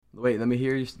Wait, let me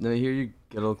hear you. Let me hear you.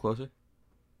 Get a little closer.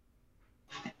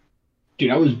 Dude,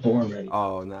 I was born ready.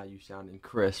 Oh, now you sounding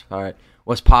crisp. All right.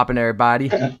 What's poppin', everybody?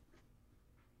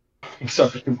 What's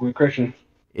up, Boy Christian?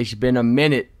 It's been a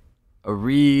minute. A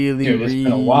really, Dude, it's been a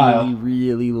really, while.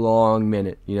 really long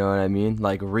minute. You know what I mean?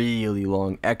 Like really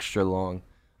long, extra long.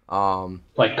 Um,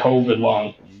 Like COVID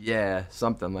long. yeah,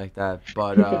 something like that.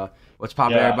 But what's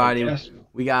poppin', Yeah, I everybody? guess.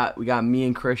 We got me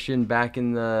and Christian back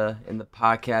in the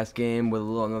podcast game with a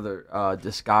little another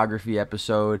discography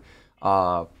episode.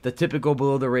 The typical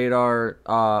below the radar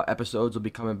episodes will be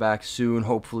coming back soon.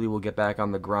 Hopefully, we'll get back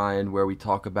on the grind where we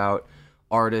talk about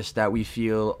artists that we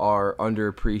feel are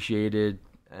underappreciated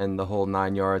and the whole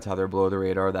 9 yards, how they're below the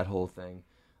radar, that whole thing.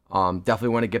 Definitely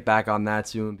want to get back on that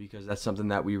soon because that's something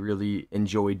that we really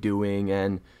enjoy doing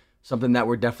and something that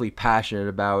we're definitely passionate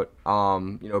about.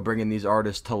 Bringing these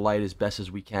artists to light as best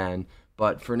as we can.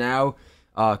 But for now,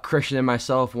 Christian and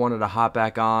myself wanted to hop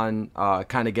back on,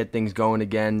 kind of get things going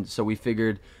again. So we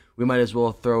figured we might as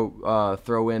well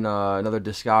throw in another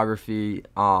discography.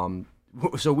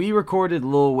 So we recorded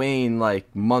Lil Wayne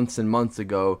like months and months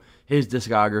ago. His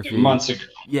discography, Months ago.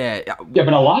 yeah, Yeah,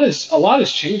 but a lot has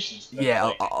changed since then. yeah,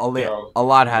 Like, a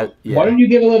lot had, why yeah. don't you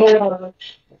give a little? Why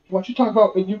don't you talk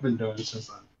about what you've been doing since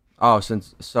then? Oh,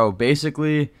 so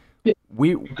basically, Yeah, we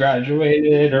you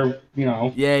graduated, or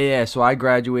yeah. So I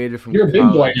graduated from you're a big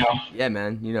boy college. now. Yeah,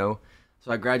 man.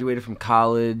 So I graduated from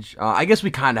college. I guess we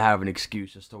kind of have an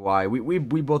excuse as to why we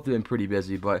both have been pretty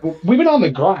busy, but We've been on the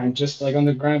grind, just like on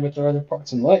the grind with our other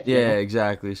parts in life. yeah,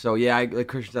 exactly. So yeah, like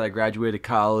Christian said, I graduated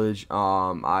college.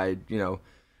 I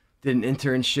did an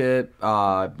internship.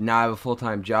 Now I have a full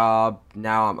time job.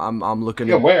 Now I'm looking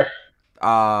Yeah, to where?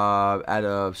 at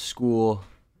a school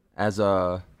as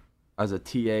a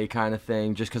TA kind of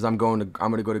thing, just because I'm gonna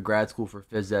go to grad school for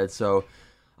phys ed, so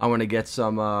I want to get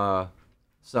some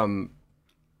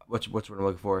what's what I'm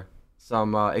looking for,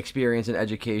 some experience in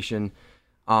education,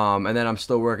 and then I'm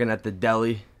still working at the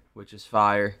deli, which is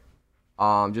fire,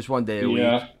 just one day a week,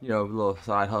 Yeah. a little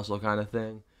side hustle kind of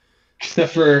thing.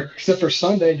 Except for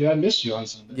Sunday, dude. I missed you on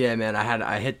Sunday. Yeah, man,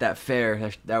 I hit that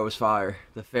fair. That was fire.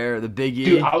 The fair, the Big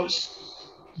Dude, E. I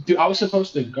was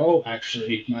supposed to go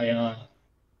actually.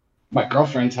 My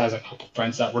girlfriend has a couple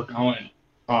friends that were going.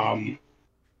 Um,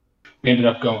 we ended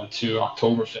up going to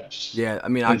Oktoberfest Yeah, I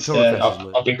mean instead Oktoberfest is up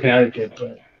lit. up in Connecticut.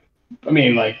 But I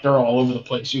mean, like they're all over the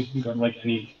place. You can go to like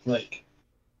any like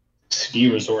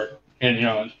ski resort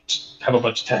and just have a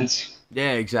bunch of tents,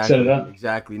 Yeah, set it exactly, up.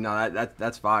 exactly. No,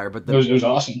 that's fire. But It was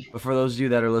awesome. but for those of you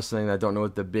that are listening that don't know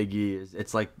what the Big E is,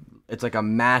 it's like a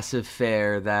massive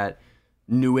fair that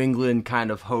New England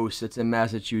kind of hosts. It's in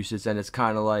Massachusetts, and it's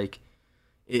kind of like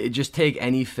just take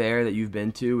any fair that you've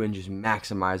been to and just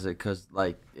maximize it because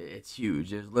like it's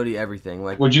huge. There's literally everything.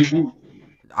 Like Would you?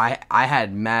 I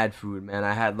had mad food, man.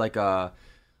 I had like a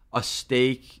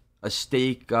steak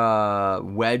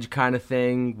wedge kind of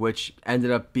thing, which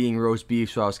ended up being roast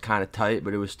beef, so I was kind of tight,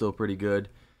 but it was still pretty good.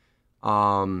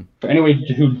 Um, For anyone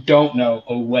who don't know,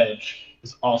 a wedge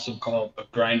is also called a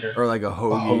grinder, or like a a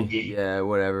hoagie, hoagie. yeah,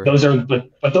 whatever. Those are but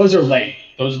those are late.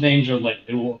 Those names are late.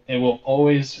 It will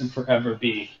always and forever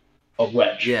be a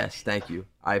wedge. Yes, thank you.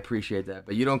 I appreciate that.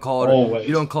 But you don't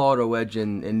Always. call it a wedge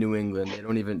in New England. They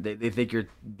don't even they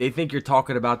think you're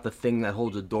talking about the thing that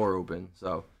holds a door open.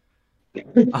 So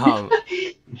um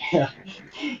Yeah,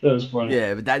 that was funny.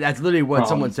 yeah, but that's literally what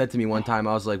someone Um, said to me one time.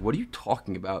 I was like, "What are you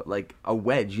talking about? Like a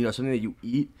wedge, something that you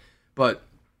eat?" But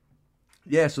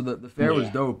yeah, so the fair was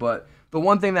yeah. dope, but the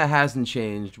one thing that hasn't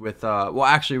changed with well,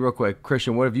 actually real quick,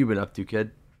 Christian, what have you been up to,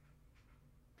 kid?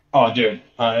 Oh, dude.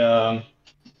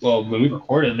 Well, when we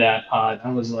recorded that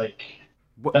was like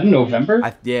What that in November,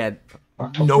 yeah,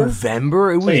 October.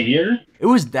 November. It It's like a was year. It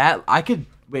was that I could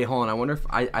wait. Hold on. I wonder if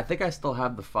I think I still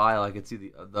have the file. I could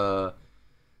see the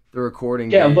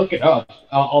recording Yeah, date. look it up.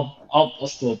 I'll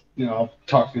still I'll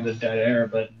talk through the dead air,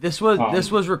 but This was I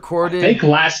recorded think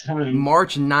last time.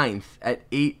 March 9th at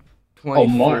eight Oh, twenty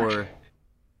March. four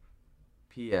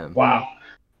p.m. Wow.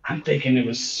 I'm thinking it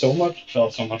was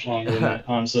felt so much longer than that,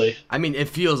 honestly. I mean, it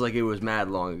feels like it was mad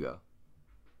long ago.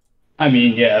 I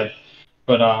mean, yeah,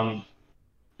 but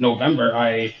November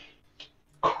I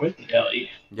quit the deli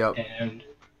Yep. and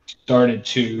started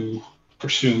to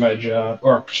pursue another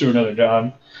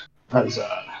job as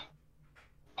a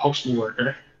postal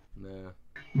worker. Yeah.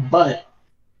 But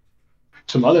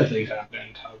some other things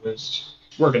happened. I was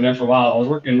working there for a while. I was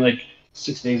working like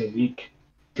 6 days a week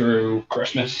through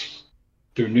Christmas,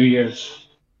 through New Year's.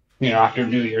 After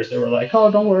New Year's, they were like,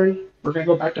 "Oh, don't worry, we're gonna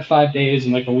go back to 5 days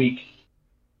in like a week."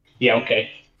 Yeah,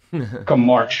 okay. Come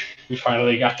March, we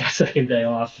finally got that second day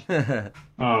off.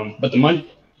 But the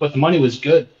money was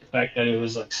good. fact that it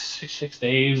was like 6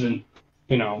 days, and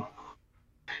you know,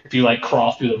 if you like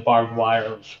crawl through the barbed wire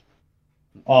of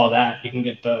all that, you can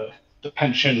get the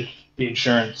pension, the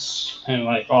insurance, and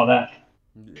like all that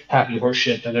happy horse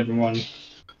shit that everyone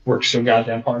works so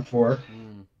goddamn hard for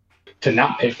Mm. to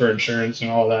not pay for insurance and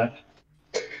all that.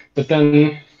 But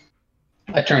then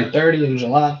I turned 30 in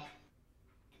July,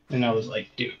 and I was like,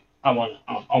 dude, I want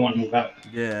to move out.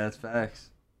 Yeah, that's facts.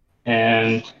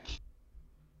 And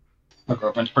my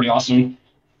girlfriend's pretty awesome,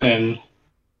 and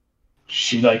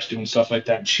she likes doing stuff like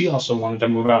that. And she also wanted to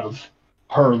move out of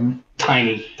her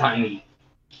tiny, tiny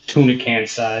tuna can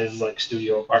size like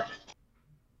studio apartment.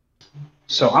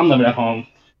 So I'm living at home.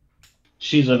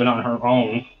 She's living on her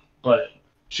own, but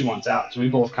she wants out. So we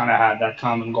both kind of had that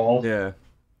common goal. Yeah,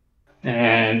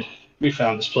 And we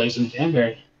found this place in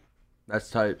Danbury. that's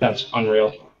tight. That's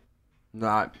unreal.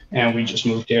 Not. And we just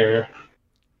moved here.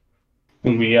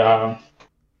 And we, my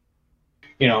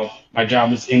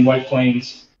job is in White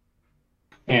Plains.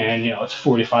 And, it's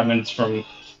 45 minutes from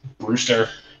Brewster,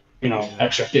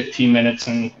 extra 15 minutes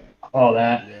and all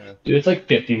that. Yeah. Dude, it's like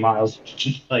 50 miles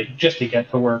just to get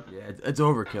to work. Yeah, it's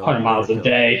overkill. 100 miles a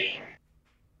day.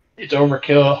 It's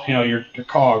overkill. Your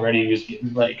car already is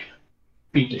getting like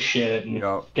beat to shit, and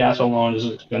Yup. gas alone is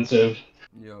expensive.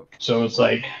 Yup. So it's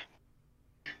like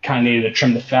kind of need to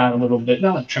trim the fat a little bit.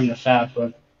 Not trim the fat,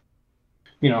 but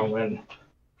when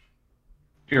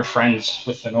you're friends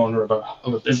with an owner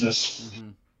of a business, Mm-hmm.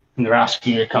 and they're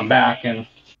asking you to come back, and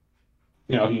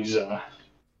he's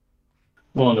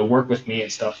willing to work with me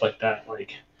and stuff like that.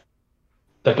 Like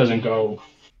that doesn't go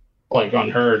like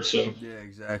unheard. So Yeah,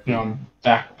 exactly. I'm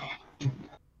back.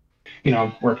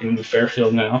 I'm working in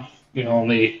Fairfield now.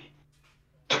 Only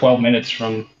 12 minutes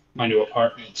from my new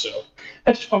apartment. So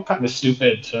that's I'm kind of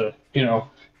stupid to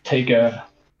take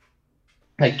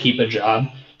keep a job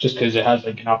just because it has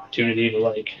like an opportunity to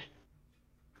like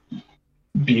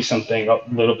be something a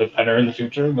little bit better in the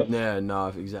future. But Yeah, no,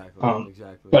 exactly.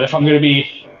 Exactly. but if I'm gonna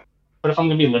be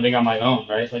living on my own,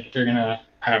 right? Like if you're gonna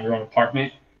have your own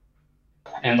apartment,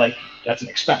 and like that's an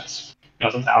expense.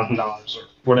 It's $1,000 or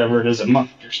whatever it is a month.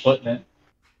 You're splitting it,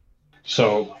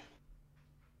 so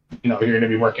you're gonna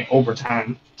be working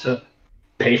overtime to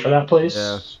pay for that place.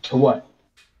 Yeah. To what?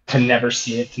 To never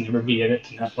see it, to never be in it,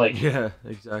 to not like Yeah,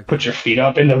 exactly. put your feet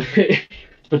up in the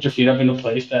put your feet up in the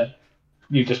place that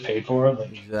you just paid for.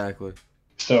 Like Exactly.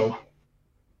 so,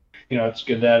 it's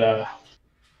good that I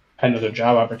had another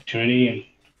job opportunity and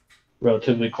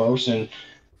relatively close, and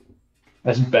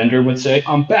as Bender would say,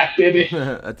 I'm back, baby.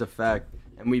 That's a fact.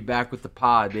 And we back with the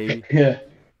pod, baby. Yeah,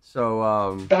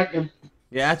 So back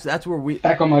yeah, that's where we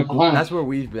on my grind. that's where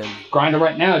we've been. Grinding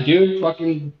right now, dude.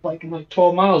 Fucking biking like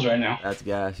 12 miles right now. That's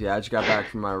gas. Yeah, I just got back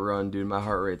from my run, dude. My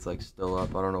heart rate's like still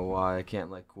up. I don't know why. I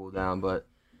can't like cool down, but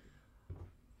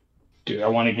Dude, I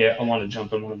want to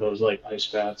jump in one of those like ice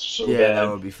baths so yeah, bad. that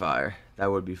would be fire.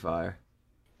 That would be fire.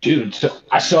 Dude, so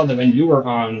I saw that when you were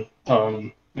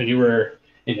when you were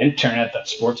an intern at that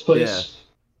sports place. Yeah.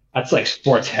 That's like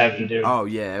sports heaven, dude. Oh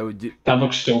yeah, it would do. That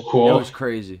looks so It cool. was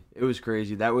crazy. It was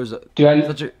crazy. That was Dude,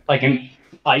 such a like an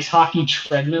ice hockey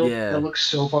treadmill. Yeah. That looks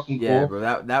so fucking cool. yeah,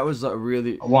 bro. That was a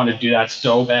really I want to do that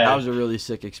so bad. that was a really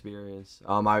sick experience.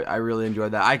 I really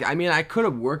enjoyed that. I mean I could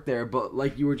have worked there, but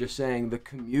like you were just saying, the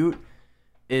commute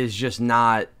is just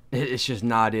not. It's just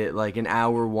not it. Like an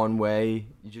hour one way,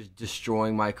 you're just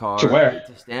destroying my car. To where?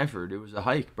 To Stanford. It was a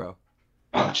hike, bro.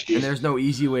 Oh, And jeez. there's no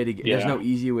easy way to get. There's Yeah. no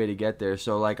easy way to get there.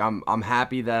 So like I'm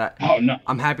happy that Oh no.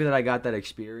 I'm happy that I got that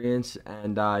experience,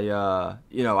 and I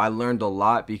I learned a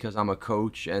lot because I'm a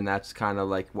coach, and that's kind of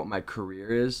like what my career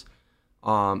is.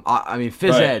 I mean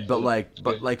phys Right. ed, but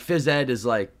phys ed is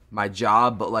like my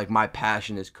job, but like my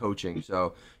passion is coaching.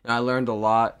 So I learned a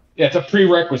lot. Yeah, it's a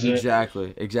prerequisite.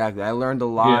 Exactly. I learned a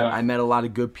lot. Yeah. I met a lot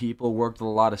of good people. Worked with a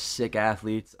lot of sick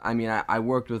athletes. I mean, I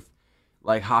worked with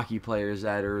like hockey players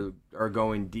that are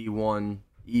going D1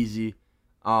 easy.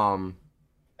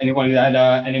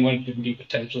 Anyone could be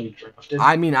potentially drafted.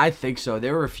 I mean, I think so.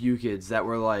 There were a few kids that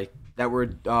were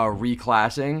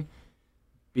reclassing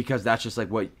because that's just like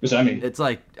what Because I mean, it's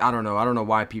like. I don't know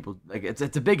why people like it's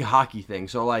a big hockey thing.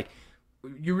 So like,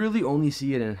 you really only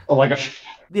see it in like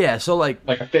a So like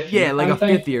fifth. yeah, like a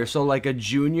thing? fifth year. So like a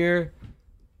junior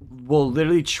will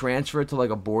literally transfer to like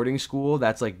a boarding school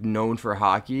that's like known for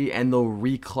hockey, and they'll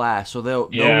reclass. So they'll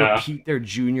Yeah. repeat their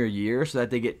junior year so that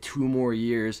they get 2 more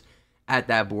years at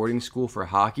that boarding school for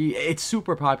hockey. It's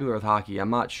super popular with hockey. I'm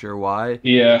not sure why.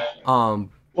 Yeah.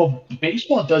 Um, Well,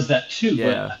 baseball does that too,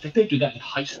 Yeah. but I think they do that in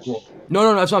high school.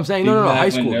 no, that's what I'm saying. No, Do that high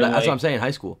when school. they're, That's like- what I'm saying.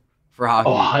 High school for hockey.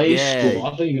 Oh, high Yeah. school.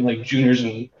 I'm thinking like juniors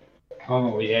and.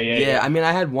 Oh yeah. Yeah, I mean,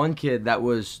 I had one kid that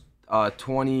was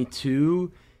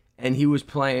 22, and he was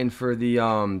playing for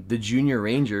the Junior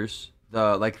Rangers.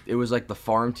 It was like the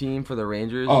farm team for the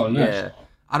Rangers. Oh, nice. Yeah.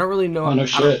 I don't really know. Oh, no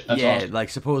shit. That's yeah, awesome. like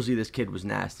supposedly this kid was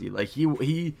nasty. Like he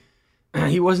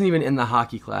wasn't even in the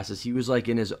hockey classes. He was like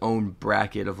in his own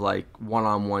bracket of like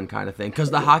one-on-one kind of thing. Because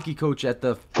the hockey coach at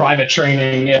the Private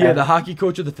training, yeah, the hockey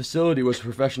coach of the facility was a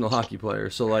professional hockey player.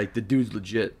 So like the dude's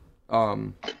legit.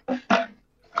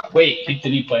 Wait, did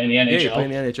he play in the NHL? Yeah, he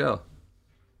played in the NHL.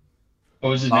 What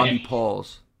was his Bobby name?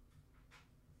 Pauls.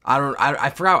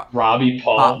 I forgot. Robbie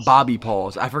Paul. Bobby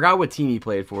Pauls. I forgot what team he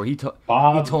played for. He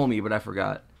told me, but I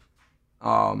forgot.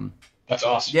 That's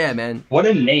awesome. Yeah, man. What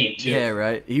a name, too. Yeah,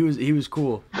 right. He was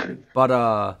cool.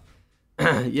 But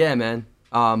yeah, man.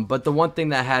 But the one thing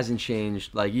that hasn't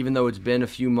changed, like even though it's been a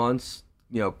few months,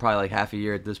 probably like half a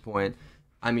year at this point.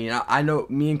 I mean, I know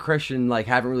me and Christian like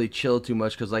haven't really chilled too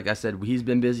much because, like I said, he's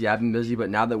been busy, I've been busy.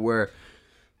 But now that we're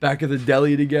back at the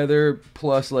deli together,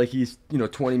 plus like he's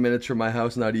 20 minutes from my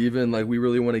house, not even, like we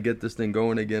really want to get this thing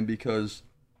going again because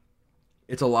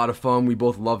it's a lot of fun. We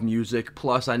both love music.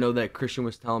 Plus, I know that Christian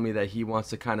was telling me that he wants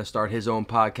to kind of start his own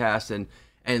podcast and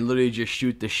literally just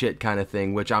shoot the shit kind of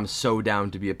thing, which I'm so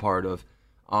down to be a part of.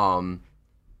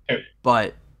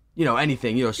 But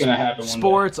anything, gonna happen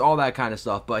sports, all that kind of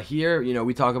stuff. But here,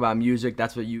 we talk about music.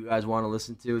 That's what you guys want to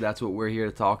listen to. That's what we're here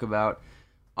to talk about.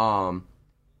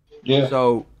 Yeah.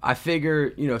 So I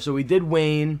figure, so we did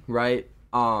Wayne, right?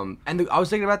 I was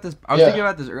thinking about this. I was thinking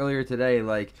about this earlier today.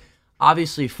 Like,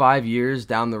 obviously, 5 years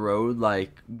down the road,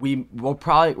 like we're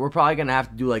probably gonna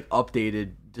have to do like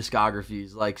updated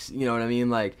discographies. Like, you know what I mean?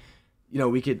 Like,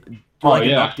 we could do like an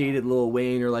updated Lil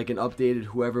Wayne or like an updated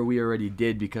whoever we already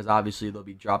did because obviously they'll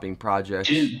be dropping projects.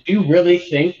 Do you really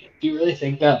think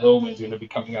that Lil Wayne's gonna be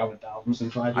coming out with albums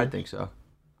in 5 years? I think so.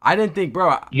 I didn't think,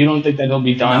 bro. You don't think that he'll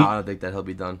be done? No, I don't think that he'll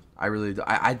be done. I really do.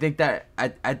 I think that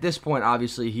at this point,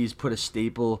 obviously, he's put a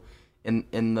staple in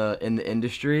the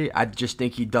industry. I just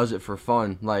think he does it for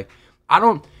fun. Like, I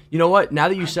don't. You know what? Now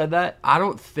that you said that, I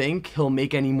don't think he'll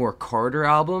make any more Carter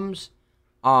albums.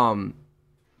 I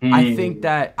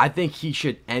think he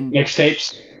should end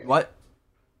mixtapes. What?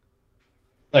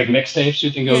 Like mixtapes? You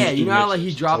think? Yeah, you know how like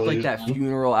he dropped like that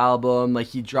funeral album. Like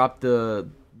he dropped the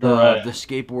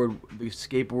skateboard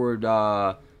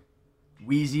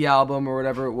Wheezy album or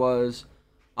whatever it was.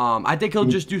 I think he'll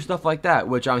just do stuff like that,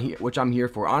 which I'm here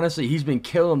for. Honestly, he's been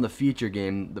killing the feature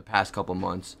game the past couple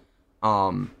months.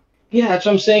 Yeah, that's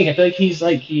what I'm saying. I feel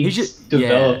like he's just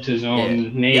developed his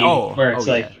own name, where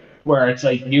it's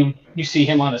like you see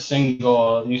him on a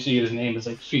single and you see his name is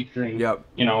like featuring, the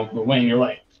Wayne. You're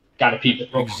like, gotta peep it.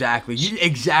 Exactly. Just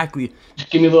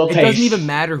give me a little taste. It doesn't even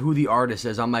matter who the artist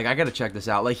is. I'm like, I gotta check this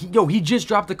out. Like, he just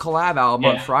dropped a collab album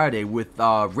on Friday with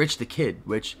Rich the Kid,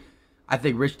 which I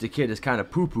think Rich the Kid is kind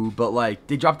of poo-poo, but like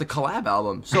they dropped a collab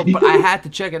album. So, but I had to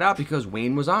check it out because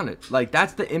Wayne was on it. Like,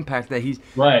 that's the impact that he's.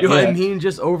 Right. You know what I mean?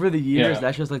 Just over the years,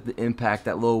 that's just like the impact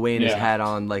that Lil Wayne has had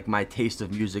on like my taste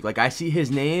of music. Like, I see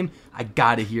his name, I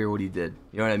gotta hear what he did.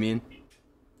 You know what I mean?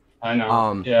 I know.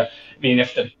 I mean,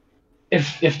 if the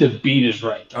beat is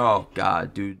right. Oh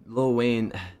God, dude, Lil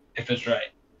Wayne. If it's right,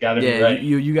 gotta be right.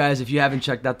 You guys, if you haven't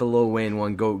checked out the Lil Wayne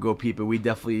one, go peep it. We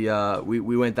definitely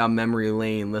we went down memory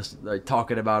lane,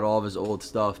 talking about all of his old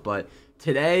stuff. But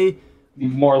today,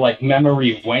 more like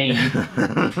Memory Wayne.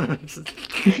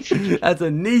 That's a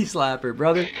knee slapper,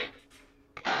 brother.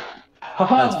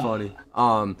 That's funny.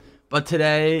 But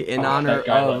today, in honor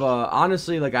of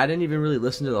honestly, like I didn't even really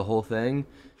listen to the whole thing.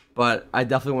 But I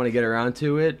definitely want to get around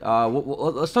to it.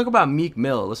 Let's talk about Meek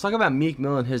Mill. Let's talk about Meek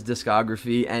Mill and his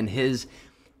discography and his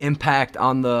impact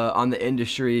on the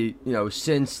industry.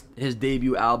 Since his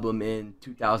debut album in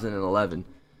 2011.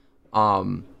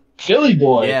 Philly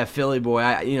boy. Yeah, Philly boy.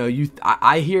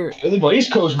 I hear Philly boy,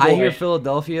 East Coast boy. I hear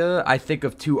Philadelphia. I think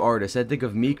of two artists. I think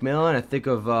of Meek Mill and I think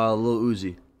of Lil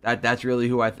Uzi. That's really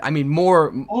who I mean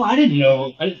more. Oh, I didn't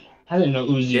know. I didn't know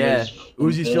Uzi. Yeah,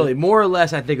 Uzi's Philly. More or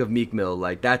less, I think of Meek Mill.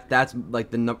 Like that's like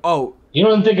the number. Oh, you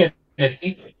don't think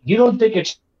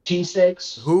it's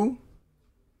T6? Who?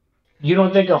 You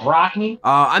don't think of Rocky?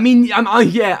 I mean,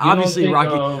 obviously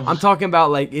Rocky. I'm talking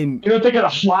about like in. You don't think of the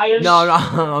Flyers? No,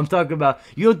 I'm talking about.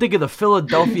 You don't think of the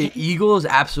Philadelphia Eagles?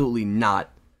 Absolutely not.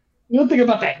 You don't think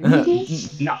about that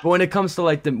Eagles? No. But when it comes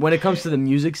to the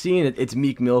music scene, it's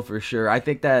Meek Mill for sure. I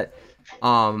think that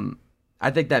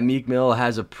Meek Mill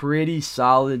has a pretty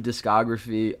solid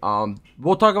discography.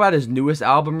 We'll talk about his newest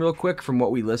album real quick from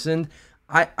what we listened.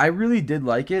 I really did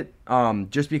like it.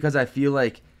 Just because I feel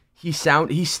like he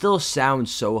still sounds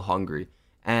so hungry.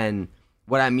 And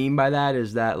what I mean by that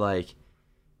is that like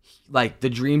like the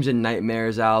Dreams and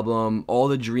Nightmares album, all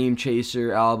the Dream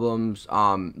Chaser albums,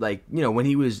 like, you know, when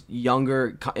he was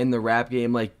younger in the rap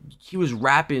game, like he was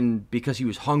rapping because he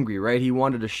was hungry, right? He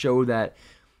wanted to show that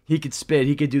he could spit,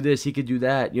 he could do this, he could do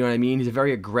that, you know what I mean? He's a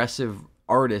very aggressive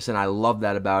artist, and I love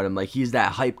that about him. Like, he's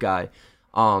that hype guy.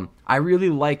 I really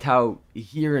liked how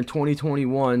here in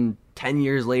 2021, 10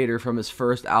 years later from his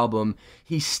first album,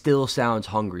 he still sounds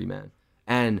hungry, man.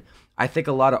 And I think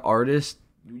a lot of artists,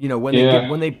 you know, when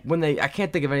they I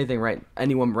can't think of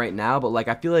anyone right now, but like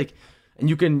I feel like, and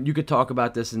you could talk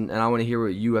about this, and I want to hear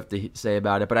what you have to say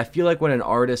about it, but I feel like when an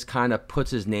artist kind of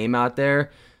puts his name out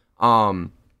there,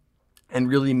 and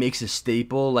really makes a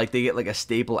staple, like they get like a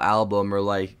staple album or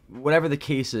like whatever the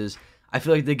case is, I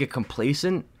feel like they get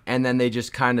complacent and then they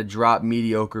just kind of drop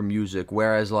mediocre music.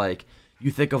 Whereas like you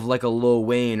think of like a Lil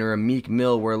Wayne or a Meek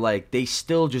Mill, where like they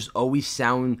still just always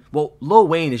sound, well, Lil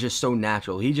Wayne is just so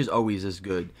natural. He just always is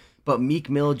good. But Meek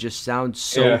Mill just sounds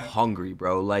so hungry,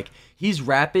 bro. Like he's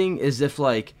rapping as if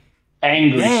like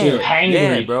angry, too. Hangry.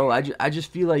 Yeah, bro. I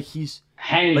just feel like he's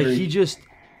hangry. Like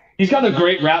he's got a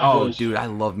great rap voice. Oh, dude, I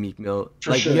love Meek Mill. For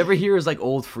like sure. You ever hear his like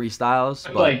old freestyles?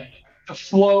 But like the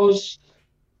flows.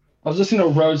 I was listening to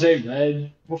Rose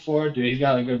Red before, dude. He's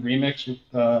got a good remix with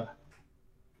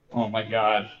oh my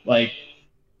god, like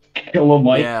Killer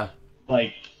Mike,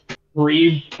 like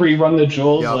pre-run the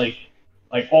jewels, like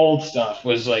old stuff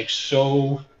was like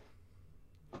so,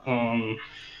 you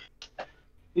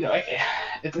know,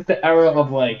 it's like the era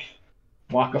of like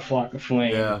Waka Flocka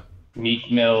Flame, Meek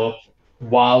Mill,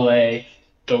 Wale,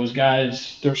 those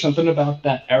guys. There's something about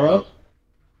that era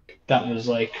that was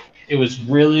like, it was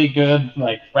really good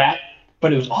like rap,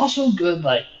 but it was also good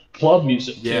like club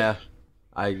music too. Yeah.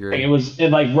 I agree. Like it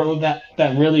like rode that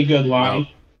really good line.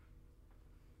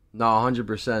 No,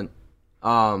 100%.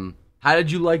 How did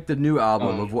you like the new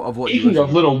album of what you listened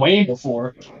to? Lil Wayne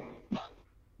before.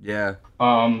 Yeah.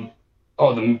 The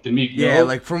Meek Mill. Yeah,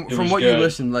 like from what you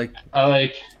listened, like I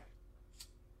like.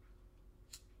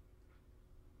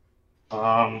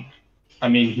 I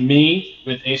mean, Me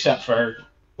with A$AP Ferg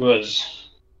was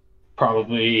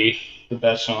probably the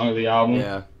best song of the album.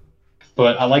 Yeah.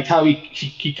 But I liked how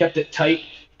he kept it tight,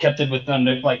 kept it within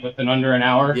under an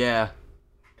hour. Yeah.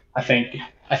 I think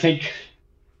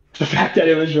the fact that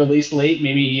it was released late,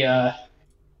 maybe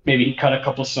he cut a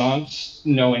couple songs,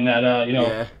 knowing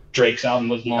that Drake's album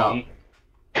was long,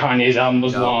 Kanye's album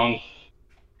was long,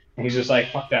 and he's just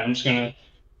like, fuck that, I'm just gonna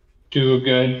do a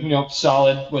good,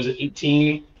 solid. Was it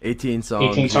 18? 18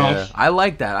 songs. 18 songs. Yeah. I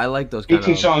like that. I like those kind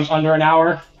 18 songs under an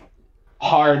hour.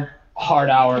 Hard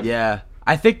hour. Yeah.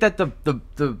 I think that the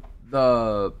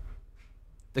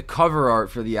cover art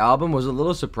for the album was a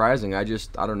little surprising. I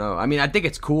don't know. I mean, I think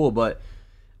it's cool, but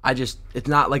it's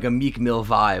not like a Meek Mill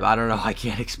vibe. I don't know. I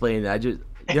can't explain it.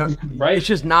 Right? It's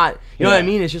just not, you know what I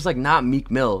mean? It's just like not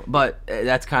Meek Mill, but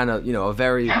that's kind of, a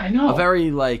very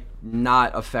like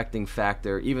not affecting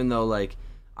factor, even though like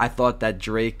I thought that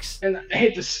Drake's, and I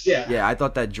hate this, yeah, I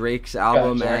thought that Drake's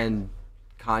album and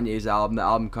Kanye's album, the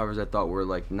album covers I thought were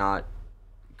like not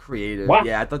creative. Wow.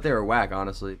 Yeah, I thought they were whack,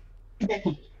 honestly.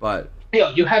 But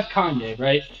you have Kanye,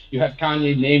 right? You have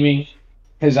Kanye naming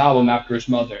his album after his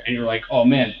mother, and you're like, oh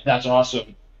man, that's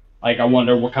awesome. Like, I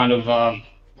wonder what kind of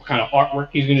artwork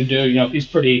he's gonna do. He's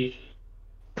pretty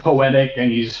poetic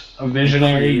and he's a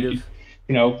visionary. Creative.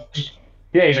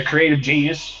 He's a creative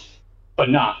genius, but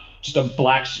not just a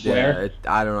black square.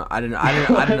 Yeah, I don't know. I didn't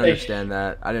understand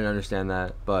that. I didn't understand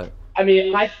that, but I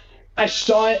mean, I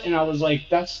saw it and I was like,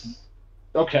 that's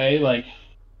okay. Like,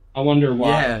 I wonder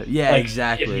why. Yeah, like,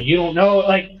 exactly. If you don't know,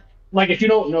 like if you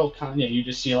don't know Kanye, you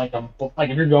just see like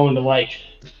if you're going to like,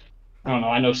 I don't know.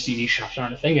 I know CD shops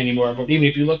aren't a thing anymore, but even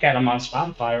if you look at them on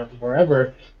Spotify or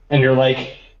wherever, and you're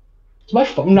like, is my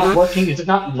phone not working? Is it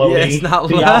not loading? Yeah, it's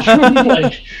not loading.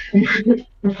 Like,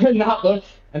 not load.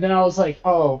 And then I was like,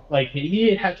 oh, like maybe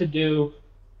it had to do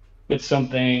with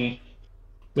something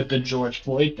with the George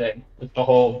Floyd thing, with the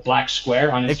whole black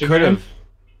square on Instagram. It could have.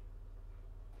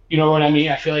 You know what I mean?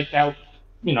 I feel like that.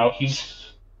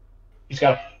 He's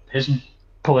got his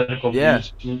political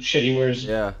views. Shit, he wears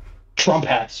Trump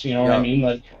hats. You know what I mean?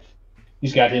 Like,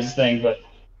 he's got his thing, but.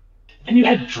 And you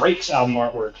had Drake's album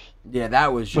artwork. Yeah,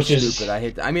 that was just stupid. I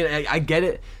hate that. I mean, I get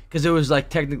it because it was like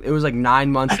technically it was like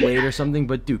 9 months late or something.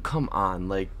 But dude, come on,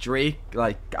 like Drake,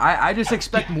 like I just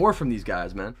expect more from these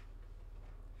guys, man.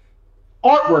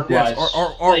 Artwork wise,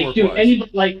 like, dude,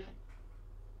 anybody, like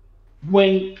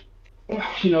when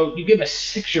you give a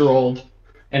 6-year-old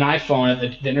an iPhone at the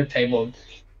dinner table,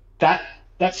 that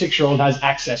 6-year-old has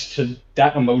access to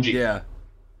that emoji. Yeah.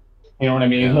 You know what I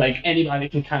mean? Yeah. Like anybody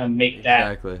can kind of make that.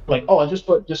 Exactly. Like, oh, I just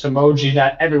put this emoji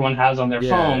that everyone has on their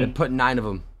Yeah, and phone put 9 of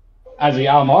them. as the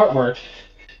album artwork.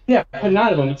 Yeah, put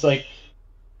nine of them. It's like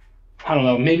I don't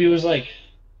know. Maybe it was like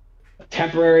a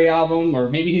temporary album, or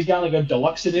maybe he's got like a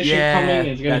deluxe edition coming. And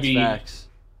Yeah, it's gonna that's be facts.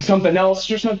 something else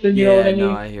or something. You know what Yeah, I no,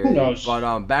 mean? I hear Who you. knows?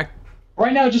 But back,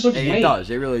 Right now, it just looks it lame. does.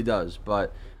 It really does.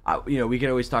 But we can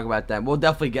always talk about them. We'll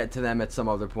definitely get to them at some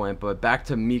other point. But back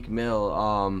to Meek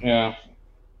Mill. Yeah.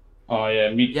 Oh yeah.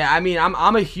 Me. Yeah, I mean,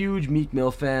 I'm a huge Meek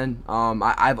Mill fan.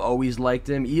 I've always liked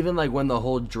him, even like when the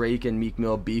whole Drake and Meek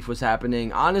Mill beef was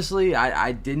happening. Honestly,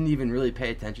 I didn't even really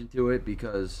pay attention to it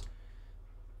because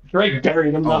Drake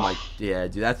buried him. oh Though. my yeah,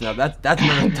 dude, that's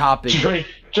another topic. Drake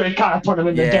kind of put him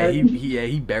in the Yeah, dirt.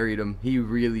 he buried him. He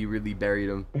really buried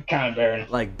him Kind of buried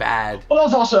him. like bad. Well,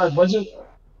 that was also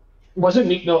wasn't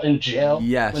Meek Mill in jail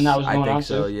Yes, when that was I going think on?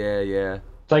 so. Too? Yeah.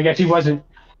 So I guess he wasn't.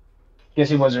 Guess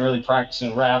he wasn't really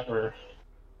practicing rap, or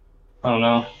I don't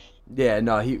know. Yeah,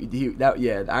 no,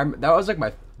 that was like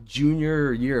my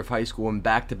junior year of high school when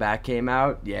Back to Back came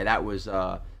out. Yeah, that was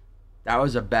a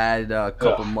bad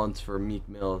couple Ugh. months for Meek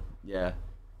Mill. Yeah.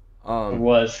 It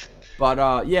was.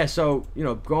 But yeah, so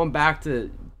going back to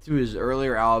his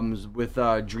earlier albums with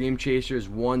Dream Chasers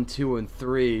 1, 2, and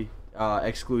 3,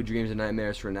 exclude Dreams and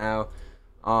Nightmares for now.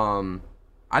 Um,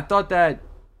 I thought that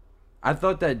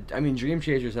I mean Dream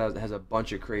Chasers has a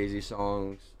bunch of crazy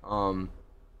songs.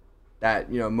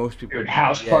 That most people. Dude,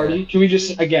 House Yeah. Party. Can we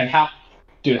just again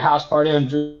Dude, House Party on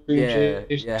Dream Yeah,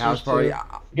 Chasers yeah, House Party. too.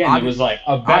 Again, it was like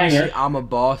a banger. Obviously, I'm a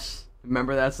Boss.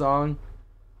 Remember that song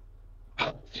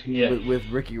Yeah. with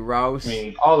Ricky Rouse?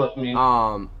 Yeah,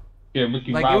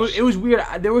 Ricky Like Rouse. it was weird.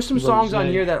 There were some What songs was on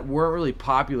it? here that weren't really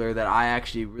popular that I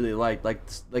actually really liked.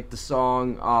 Like the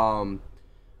song.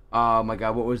 Oh my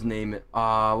God, what was the name?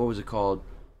 What was it called?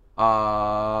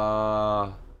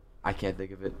 I can't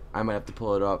think of it. I might have to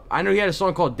pull it up. I know he had a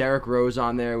song called Derrick Rose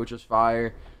on there, which was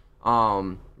fire.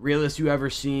 Realest You Ever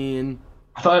Seen.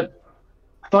 I thought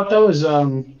that was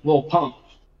Lil Pump.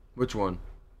 Which one?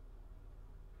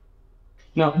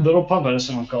 No, Little Pump had a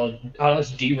song called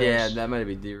that's D Rose. Yeah, that might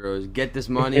be D Rose. Get This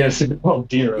Money. Yeah, it's called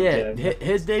D Rose. Yeah, Yeah.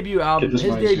 his debut album. Get This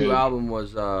His Money's debut good. album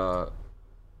was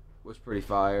pretty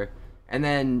fire. And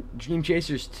then Dream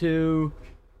Chasers 2.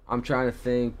 I'm trying to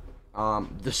think.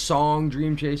 The song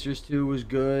Dream Chasers 2 was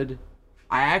good.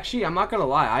 I'm not gonna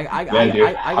lie. I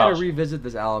gotta House. revisit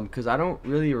this album because I don't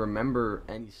really remember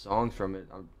any songs from it.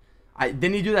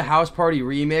 Didn't he do the House Party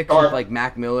remix Or- with like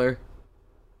Mac Miller?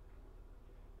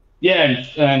 Yeah,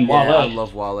 and Wale. Yeah, I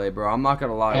love Wale, bro. I'm not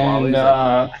gonna lie. And Wale's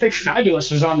I think Fabulous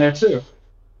was on there too.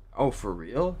 oh, for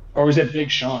real? Or was it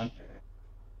Big Sean?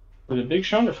 Was it Big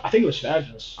Sean? I think it was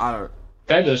Fabulous.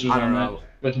 Fabulous was I don't on know.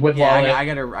 that. With Yeah, Wale. I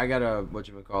gotta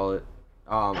whatchamacallit.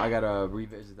 I gotta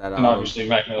revisit that And album. obviously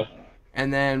Mac Miller.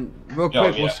 And then, real quick, Oh,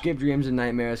 we'll yeah. skip Dreams and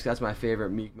Nightmares 'cause that's my favorite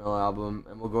Meek Mill album,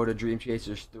 and we'll go to Dream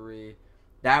Chasers 3.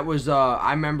 That was,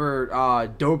 I remember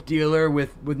Dope Dealer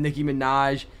with Nicki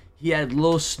Minaj. He had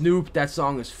Lil Snoop, that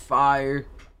song is fire.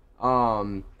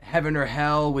 Heaven or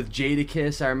Hell with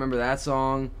Jadakiss, I remember that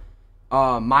song.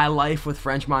 My Life with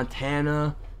French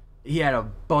Montana. He had a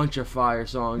bunch of fire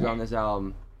songs on this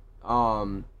album.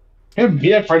 He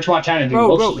had French Montana. do Bro,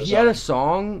 most of the he had a songs.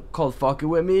 song called "Fuck It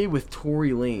With Me" with Tory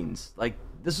Lanez. Like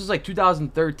this was like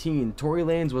 2013. Tory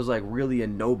Lanez was like really a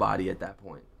nobody at that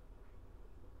point.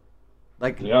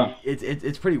 Like Yeah.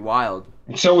 it's pretty wild.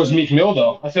 And so was Meek Mill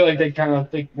though. I feel like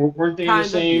weren't they Kind the of,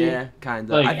 same? yeah, kind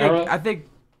of. like, I think era? I think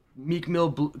Meek Mill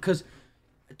because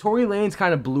Tory Lanez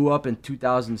kind of blew up in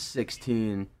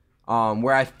 2016.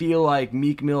 Where I feel like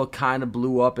Meek Mill kind of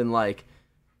blew up in like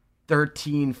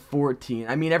 13, 14.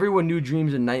 I mean, everyone knew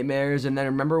Dreams and Nightmares, and then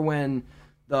remember when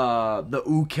the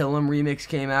Ooh Kill 'Em remix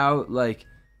came out, like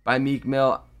by Meek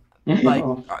Mill. Like,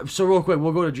 so real quick,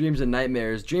 we'll go to Dreams and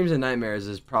Nightmares. Dreams and Nightmares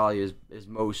is probably his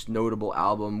most notable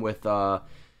album with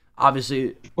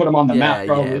obviously Put him on the map,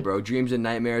 probably. yeah, bro. Dreams and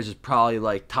Nightmares is probably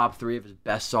like top 3 of his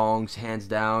best songs, hands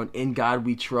down. In God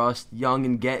We Trust, Young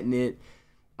and Getting It,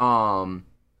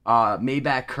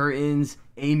 Maybach Curtains,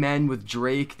 Amen with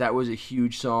Drake, that was a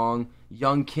huge song.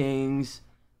 Young Kings,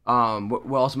 what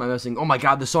else am I missing? Oh my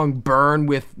God, the song Burn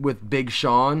with Big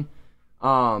Sean.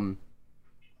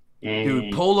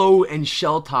 Dude, Polo and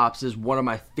Shell Tops is one of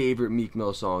my favorite Meek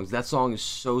Mill songs. That song is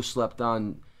so slept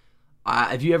on.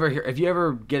 If you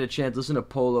ever get a chance, listen to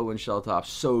Polo and Shell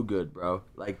Tops. So good, bro.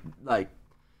 Like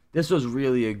this was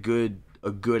really a good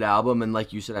album, and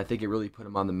like you said, I think it really put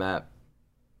him on the map.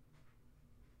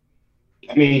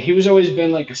 I mean, he was always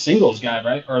been like a singles guy,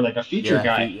 right? Or like a feature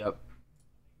guy. Yep.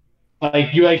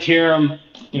 Like you like hear him,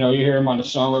 you hear him on the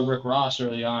song with Rick Ross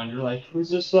early on. You're like, who's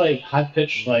this like high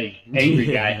pitched like angry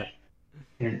guy?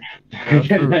 Yeah. And No,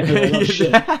 you're like, oh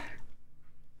shit,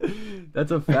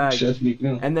 that's a fact. shit's Meek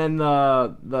Mill. And then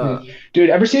the Dude,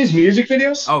 ever see his music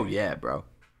videos? oh yeah, bro.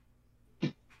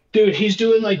 Dude, he's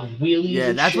doing like wheelies Yeah,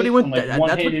 and that's shit, what he went. and, like That's what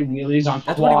one-handed wheelies on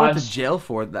that's what he went to quads. jail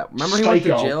for. That remember he went to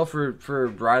Psycho. jail for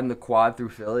riding the quad through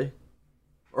Philly,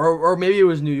 or maybe it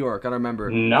was New York. I don't remember.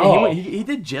 Yeah, No, he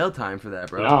did jail time for that,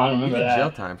 bro. no, I don't He remember did jail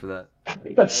that. time for that.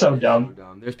 That's so So dumb.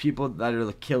 dumb. There's people that are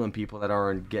like, killing people that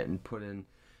aren't getting put in,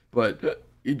 but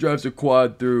he drives a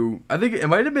quad through. I think it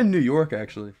might have been New York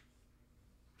actually.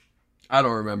 I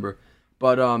don't remember,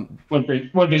 but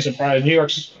Wouldn't be surprised. New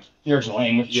York's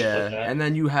lame with shit yeah. like that. And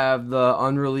then you have the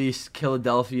unreleased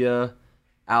Philadelphia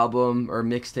album or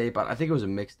mixtape. I think it was a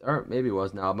mix, or maybe it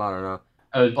was an album. I don't know.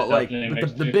 But like, Definitely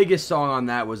but the mixtape. biggest song on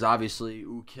that was obviously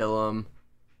 "Ooh Kill 'Em."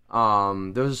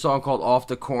 There was a song called "Off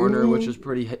the Corner," which was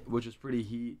pretty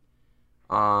heat.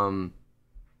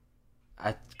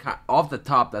 Off the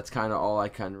top, that's kind of all I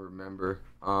kind of remember.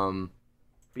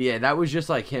 But yeah, that was just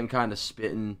like him kind of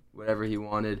spitting whatever he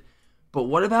wanted. But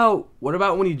what about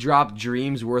when he dropped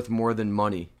 "Dreams Worth More Than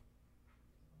Money"?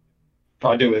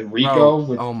 Probably do it with Rico. Bro,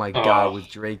 With, oh my god, with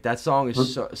Drake. That song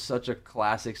is such a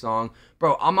classic song.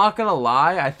 Bro, I'm not gonna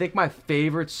lie, I think my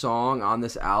favorite song on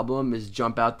this album is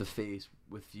Jump Out the Face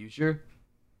with Future.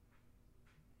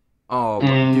 Oh,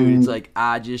 but dude, it's like,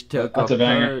 I just took That's a a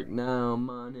banger. perk, now I'm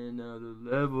on another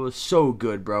level. So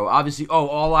good, bro. Obviously,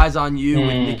 All Eyes on You with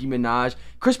Nicki Minaj.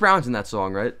 Chris Brown's in that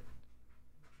song, right?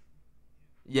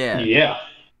 Yeah. yeah.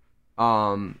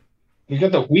 Um, He's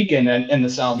got the weekend in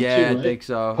this album yeah, too, I right? think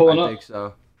so. Pulling I up. think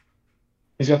so.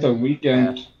 He's got the Yeah.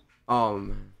 weekend.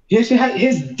 Um, He actually had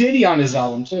his Diddy on his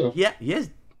album too. yeah, he is.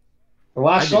 The I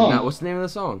last did not. song. What's the name of the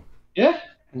song? Yeah.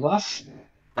 The last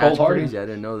That's Cold Hearted. crazy. I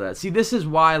didn't know that. See, this is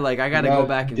why, like, I gotta go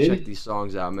back and Diddy. check these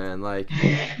songs out, man. Like,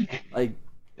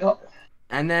 Yep.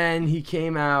 and then he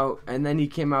came out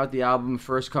with the album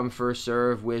First Come First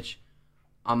Serve, which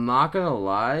I'm not gonna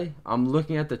lie, I'm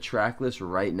looking at the track list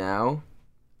right now.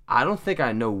 I don't think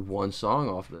I know one song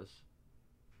off this.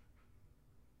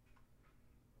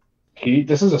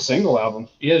 This is a single album.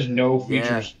 He has no Yeah,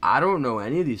 features. I don't know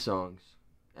any of these songs.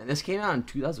 And this came out in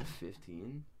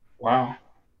 2015. Wow.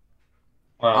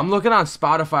 I'm looking on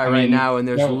Spotify I right mean, now, and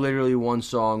there's no. literally one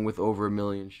song with over 1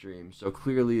 million streams. So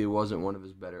clearly, it wasn't one of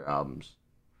his better albums.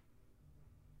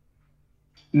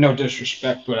 No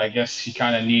disrespect, but I guess he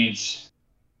kind of needs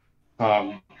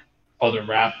other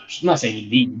rappers. I'm not saying he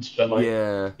needs, but like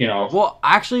Yeah. you know, Well,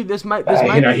 actually, this might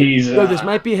he's this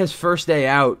might be his first day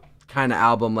out kind of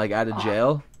album, like out of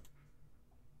jail.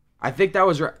 I think that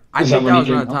was I Is that think when that he was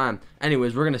came around out? time.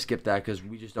 Anyways, we're gonna skip that because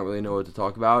we just don't really know what to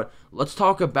talk about. Let's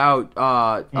talk about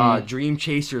Dream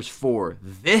Chasers 4.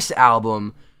 This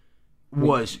album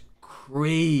was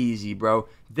crazy, bro.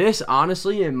 This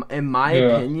honestly, in my Yeah.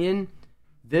 opinion,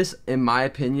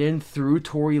 threw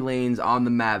Tory Lanez on the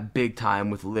map big time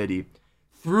with Liddy.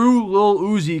 Through Lil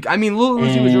Uzi. I mean, Lil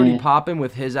Uzi was already popping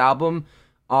with his album.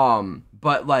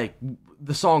 But like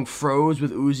the song Froze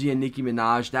with Uzi and Nicki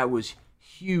Minaj, that was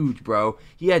huge, bro.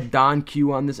 He had Don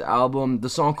Q on this album. The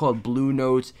song called Blue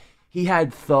Notes. He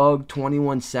had Thug,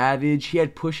 21 Savage. He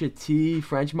had Pusha T,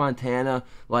 French Montana.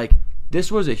 Like,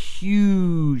 this was a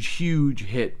huge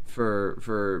hit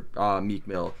for Meek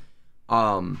Mill.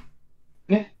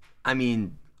 Yeah. I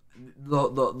mean,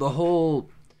 the whole.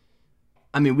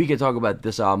 I mean, we could talk about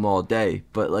this album all day,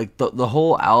 but like the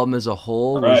whole album as a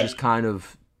whole was Right. just kind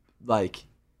of like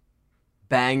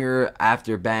banger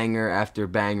after banger after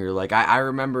banger. Like I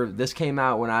remember this came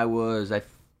out when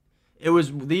it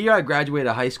was the year I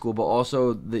graduated high school, but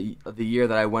also the year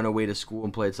that I went away to school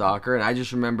and played soccer. And I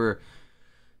just remember,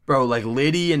 bro, like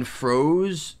Liddy and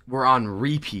Froze were on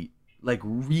repeat, like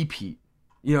repeat.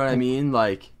 You know what I mean?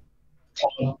 Like,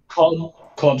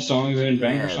 club songs and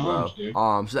banger yeah, songs,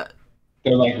 bro. dude. So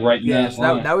They're like right in yeah, that so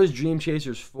line. that was Dream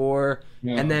Chasers 4.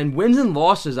 Yeah. And then Wins and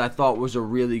Losses I thought was a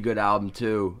really good album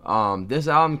too. This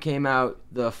album came out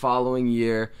the following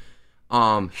year.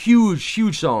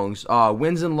 Huge songs.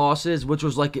 Wins and Losses, which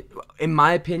was like, in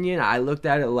my opinion, I looked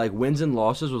at it like Wins and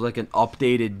Losses was like an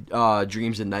updated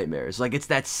Dreams and Nightmares. Like it's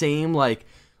that same like,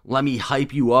 let me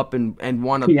hype you up and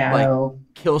want to like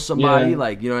kill somebody, Yeah.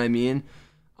 like, you know what I mean?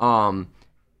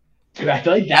 Dude, I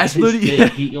feel like that's his literally- thing.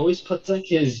 He always puts like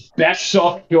his best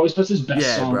song. He always puts his best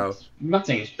Yeah, song. bro. I'm not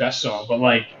saying his best song, but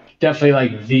like definitely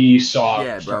like the song.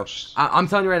 Yeah, bro. first. I'm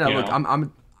telling you right now. You Look, know?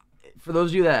 I'm. For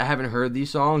those of you that haven't heard these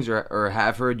songs or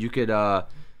have heard, you could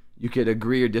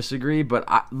agree or disagree. But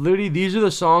literally, these are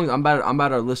the songs I'm about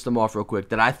to list them off real quick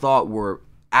that I thought were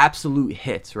absolute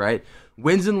hits, right?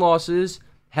 Wins and losses,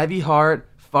 Heavy Heart,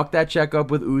 Fuck That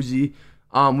Checkup with Uzi.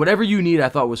 Whatever You Need, I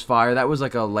thought was fire. That was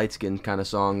like a light skin kind of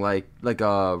song, like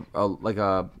a I don't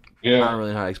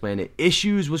really know how to explain it.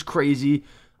 Issues was crazy.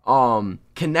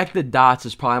 Connect the Dots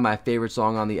is probably my favorite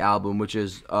song on the album, which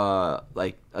is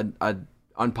like a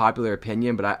unpopular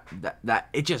opinion, but that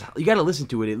it just, you got to listen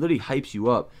to it. It literally hypes you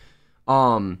up.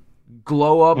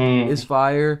 Glow Up is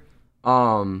fire.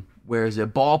 Where is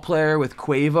it? Ball Player with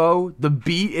Quavo. The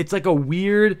beat, it's like a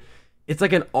weird, it's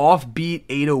like an offbeat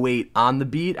 808 on the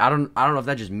beat. I don't know if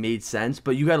that just made sense,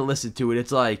 but you got to listen to it.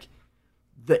 It's like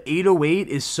the 808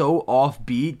 is so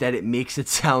offbeat that it makes it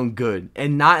sound good,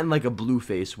 and not in like a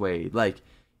Blueface way. Like,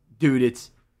 dude,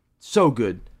 it's so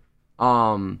good.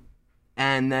 And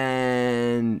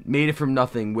then Made It From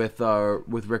Nothing with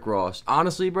Rick Ross.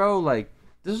 Honestly, bro, like,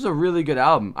 this is a really good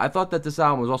album. I thought that this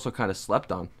album was also kind of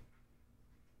slept on.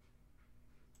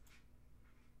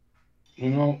 You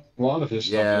know, a lot of his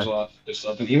stuff is a lot of his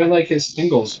stuff, and even like his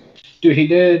singles. Dude, he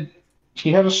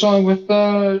had a song with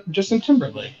Justin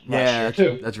Timberlake last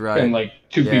year too. That's right. And like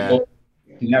two people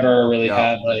never really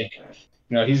had like,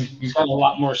 you know, he's got a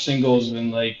lot more singles than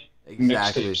like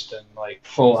mixtapes than like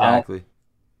full album.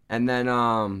 And then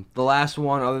the last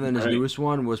one, other than his newest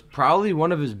one, was probably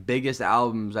one of his biggest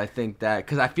albums. I think that,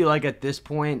 because I feel like at this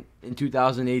point in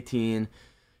 2018,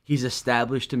 he's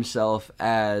established himself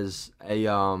as a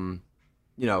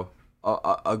you know,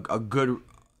 a good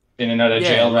in and out of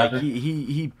jail. Like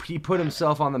he put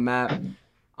himself on the map.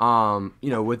 You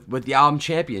know, with the album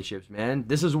Championships, man.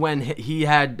 This is when he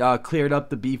had cleared up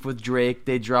the beef with Drake.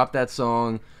 They dropped that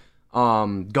song,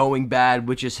 Going Bad,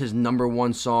 which is his number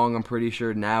one song, I'm pretty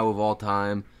sure now of all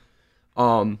time.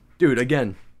 Dude,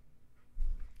 again,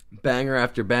 banger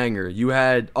after banger. You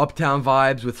had Uptown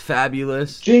Vibes with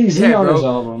Fabulous. Jay-Z on his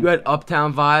album. You had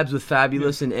Uptown Vibes with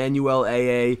Fabulous and Annuel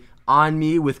AA. On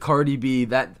Me with Cardi B.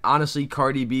 That, honestly,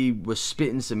 Cardi B was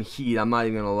spitting some heat. I'm not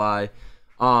even gonna lie.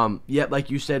 Yet, like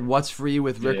you said, What's Free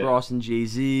with Rick Ross and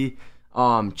Jay-Z.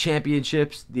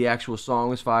 Championships, the actual song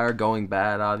was fire. Going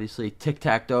Bad, obviously. Tic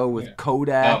Tac Toe with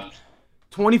Kodak.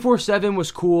 24/7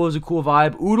 was cool. It was a cool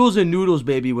vibe. Oodles and Noodles,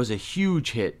 baby, was a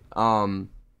huge hit.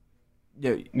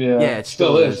 It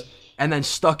still is. And then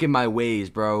Stuck in My Ways,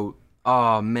 bro.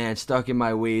 Oh man, Stuck in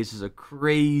My Ways is a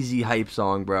crazy hype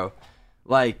song, bro.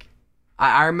 Like,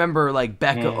 I remember like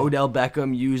Odell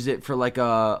Beckham used it for like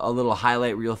a little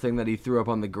highlight reel thing that he threw up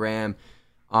on the gram.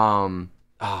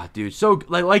 Dude, so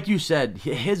like you said,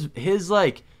 his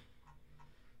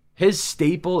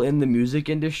staple in the music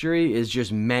industry is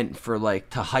just meant for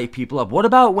like to hype people up. What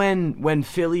about when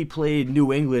Philly played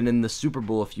New England in the Super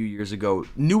Bowl a few years ago?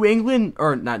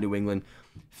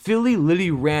 Philly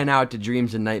literally ran out to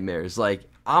Dreams and Nightmares. Like,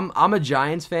 I'm a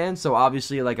Giants fan, so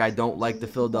obviously like I don't like the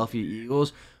Philadelphia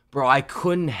Eagles. Bro, I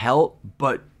couldn't help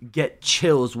but get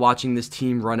chills watching this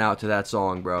team run out to that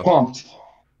song, bro. Pumped.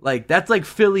 Like, that's like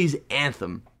Philly's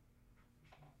anthem.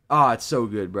 Oh, it's so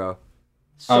good, bro.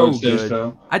 So good.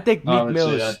 So. I think Meek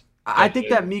Mill I think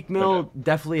that Meek Mill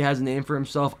definitely has a name for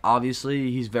himself.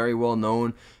 Obviously, he's very well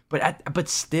known, but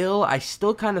still, I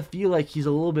still kind of feel like he's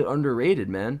a little bit underrated,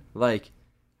 man. Like,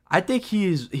 I think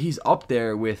he's up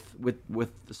there with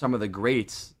some of the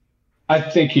greats. I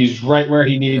think he's right where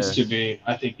he needs to be.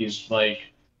 I think he's like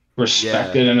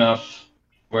respected enough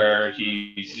where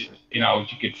he's, you know,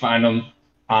 you could find him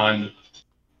on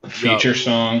a feature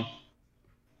song,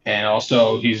 and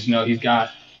also he's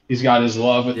got his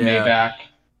love with Maybach.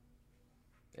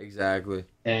 Exactly.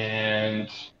 And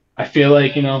I feel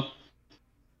like, you know,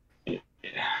 it's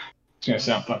gonna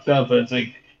sound fucked up, but it's like,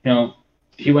 you know,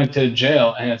 he went to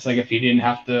jail, and it's like if he didn't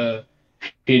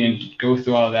go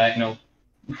through all that, you know,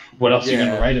 what else are you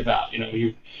gonna write about? You know,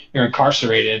 you're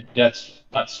incarcerated. That's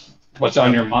what's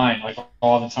on your mind, like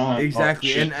all the time.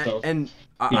 Exactly,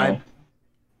 I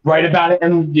write about it,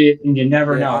 and you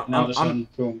never know. I'm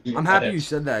happy you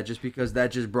said that, just because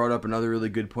that just brought up another really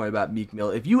good point about Meek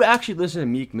Mill. If you actually listen to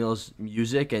Meek Mill's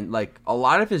music, and like a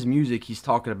lot of his music, he's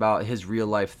talking about his real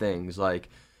life things. Like,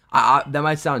 that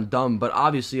might sound dumb, but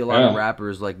obviously a lot of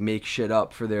rappers like make shit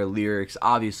up for their lyrics.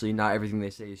 Obviously, not everything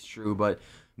they say is true, but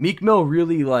Meek Mill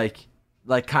really like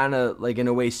kind of like in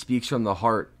a way speaks from the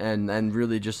heart and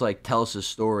really just like tells his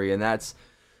story, and that's,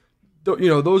 you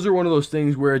know, those are one of those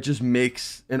things where it just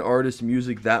makes an artist's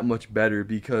music that much better,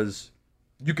 because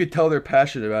you could tell they're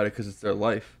passionate about it because it's their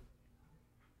life.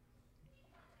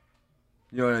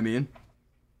 You know what I mean?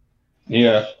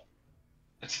 Yeah,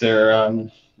 it's their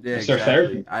it's their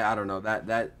therapy. I don't know,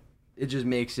 that it just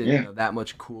makes it you know, that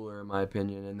much cooler in my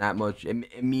opinion, and that much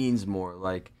it means more.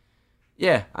 Like,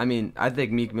 yeah, I mean, I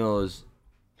think Meek Mill is.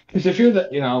 Because if you're the,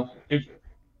 you know, if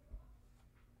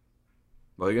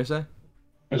What were you gonna say?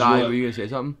 Is Nah, were what? you gonna say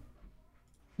something?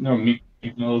 No, Meek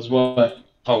Mill is what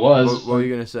I was. What were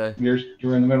you gonna say? You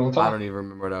were in the middle of I don't talking. even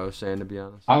remember what I was saying, to be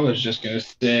honest. I was just gonna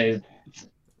say.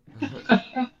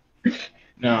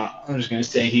 No, I was just gonna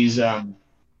say he's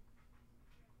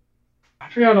I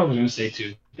forgot what I was gonna say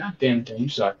too. God damn thing, you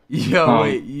suck. Yo,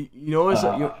 wait, Um. you know what's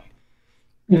Uh,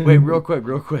 wait, real quick,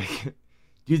 real quick.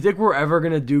 Do you think we're ever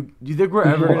gonna do? Do you think we're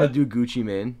ever gonna what? do Gucci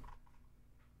Mane?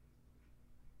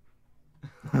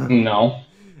 No,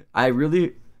 I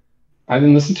really, I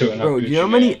didn't listen to enough bro. Do you know how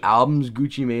Gucci many Mane. albums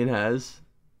Gucci Mane has?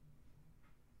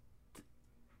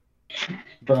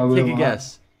 Probably a Take a lot.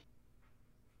 guess.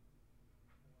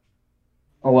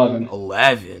 11.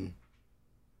 11.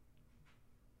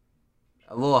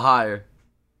 A little higher.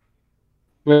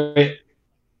 Wait,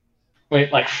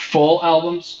 wait, like full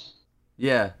albums?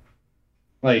 Yeah,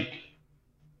 Like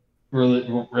really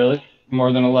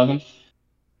more than 11?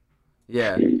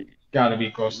 yeah, Got to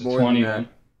be close to more than 20 that. then.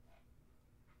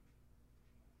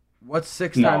 What's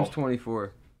 6 times No,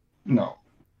 24? no.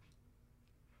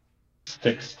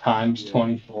 6 times Yeah.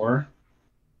 24.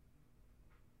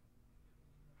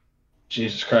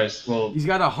 Jesus Christ. Well, He's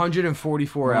got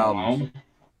 144 I don't albums. know.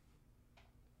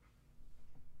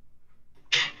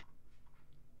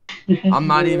 I'm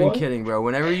not even What? kidding, bro.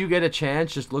 Whenever you get a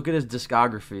chance, just look at his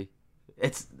discography.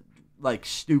 It's like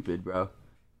stupid, bro.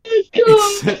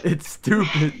 It's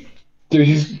stupid. Dude,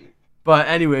 he's But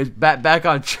anyways, back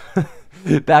on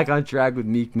back on track with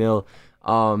Meek Mill.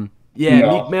 Yeah, Meek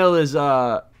no. Mill is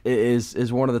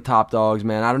one of the top dogs,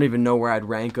 man. I don't even know where I'd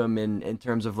rank him in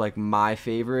terms of like my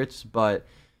favorites, but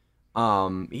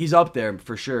he's up there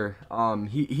for sure.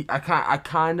 I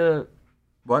kind of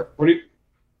what?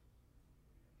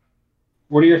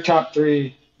 What are your top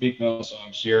three Meek Mill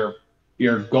songs? Your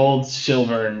gold,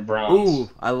 silver, and bronze Ooh,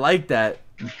 I like that.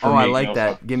 for Oh, I Meek like Mill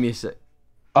that. Give songs me a sec.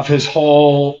 of his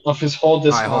whole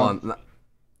All right, hold discography, on.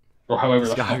 or however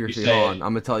the fuck you Discography. say Hold on. it.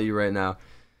 I'm gonna tell you right now.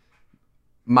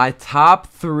 My top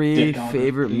three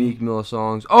favorite Discography. Meek Mill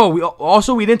songs. Oh,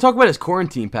 we didn't talk about his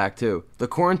quarantine pack too. The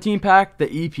quarantine pack, the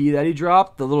EP that he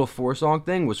dropped, the little 4-song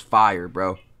thing was fire,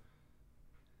 bro.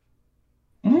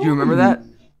 Do you remember that?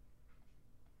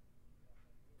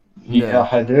 Yeah, No.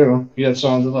 I do. He had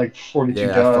songs with like 42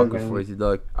 Yeah, I fuck Doug with and 42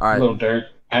 Doug. All right. Little Dirt.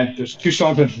 And there's two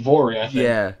songs with Vori, I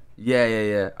think.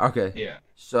 Yeah. Okay. Yeah.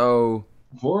 So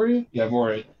Vori? Yeah,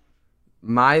 Vori.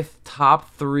 my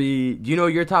top three. Do you know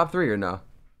your top three or no?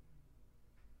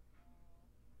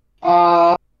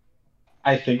 Uh,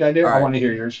 I think I do. All I right. want to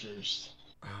hear yours first.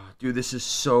 Dude, this is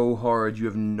so hard. You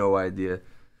have no idea.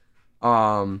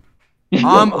 Um,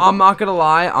 I'm not gonna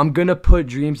lie. I'm gonna put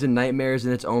Dreams and Nightmares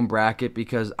in its own bracket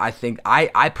because I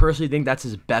personally think that's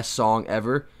his best song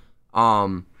ever.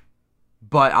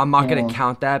 But I'm not gonna Um,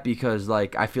 count that because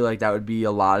like I feel like that would be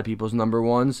a lot of people's number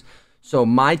ones. So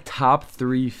my top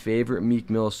three favorite Meek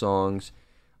Mill songs.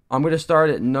 I'm gonna start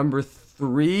at number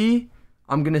three.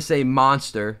 I'm gonna say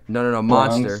Monster. No, Bronze.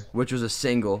 Monster, which was a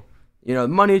single. You know,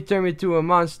 Money Turned Me to a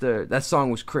Monster. That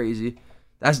song was crazy.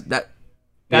 That's that.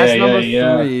 Yeah, That's number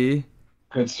yeah. three.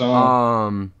 Good song.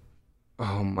 Um,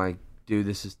 oh my, dude,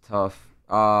 this is tough.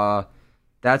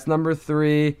 That's number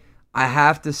three. I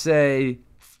have to say,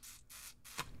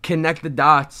 Connect the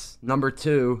Dots, number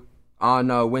two, on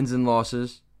Wins and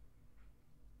Losses.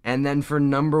 And then for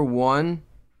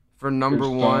Good number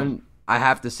song. one, I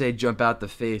have to say Jump Out the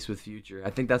Face with Future. I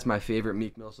think that's my favorite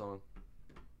Meek Mill song.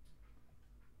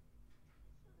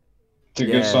 It's a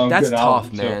good Yeah, song, that's good tough,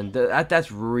 album too. man.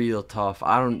 That's real tough.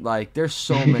 I don't like. There's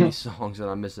so many songs that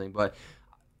I'm missing, but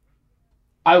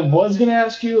I was gonna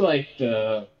ask you like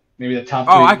the maybe the top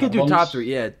oh, I three could do top albums,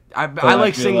 three. Yeah, I but I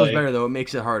like feel singles like better though. It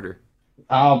makes it harder.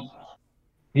 um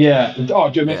yeah. Oh,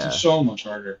 dude, it makes it Yeah. so much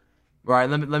harder. Right.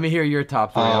 Let me hear your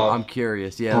top three. Uh, I'm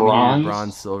curious. Yeah. Let me hear your bronze,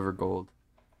 Bronze. silver, gold.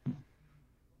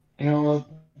 You know,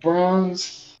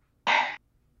 bronze.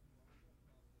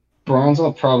 Bronze.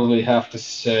 I'll probably have to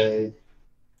say.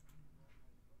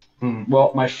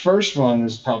 Well, my first one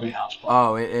is probably House Party.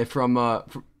 Oh,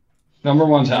 Number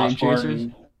one's from House Dream Chasers.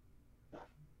 Party.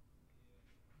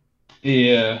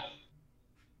 Yeah,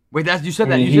 Wait, that's you I said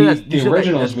that mean you said that's you the said that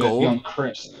original that's is with gold. Young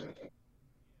Chris.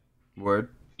 Word.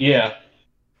 Yeah,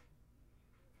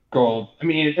 gold. I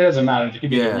mean, it doesn't matter. It could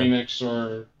be the Yeah. remix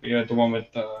or the one with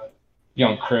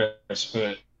Young Chris,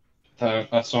 but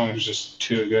that song is just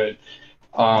too good.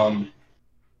 Um,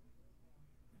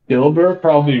 Bilber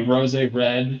probably Rose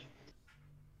Red.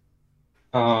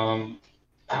 Um,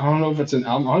 I don't know if it's an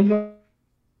album. I don't know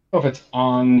if it's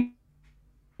on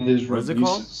his What is it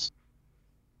called? releases,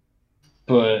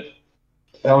 but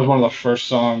that was one of the first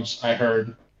songs I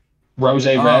heard. Rose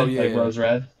Oh Red, yeah. like Yeah. Rose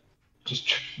Red.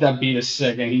 just that beat is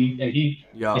sick, and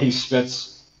Yeah. he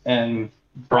spits. And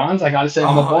Bronze, I gotta say,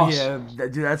 I'm a boss. Yeah,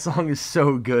 dude, that song is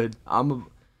so good.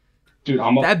 Dude,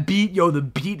 I'm a That beat, the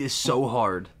beat is so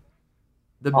hard.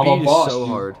 The I'm a beat is boss, so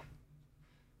dude.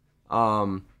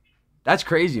 hard. That's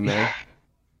crazy, man.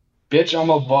 Bitch, I'm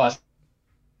a boss.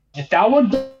 If that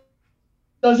one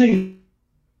doesn't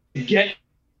get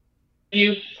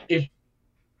you, if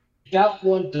that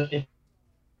one, if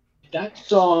that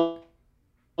song,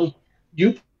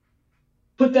 you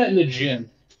put that in the gym,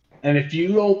 and if you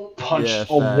don't Yeah, punch a facts,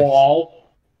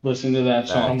 wall, listen to that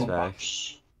song. I'm facts, a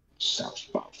facts. boss. Sounds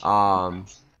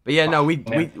boss. But yeah, no, Man, we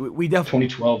definitely,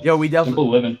 2012, yo, we definitely. Simple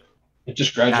Living. I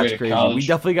just That's graduated crazy. We college.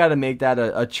 definitely got to make that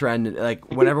a trend. Like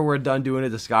whenever we're done doing a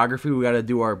discography, we got to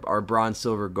do our bronze,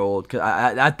 silver, gold. Cause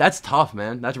that's tough,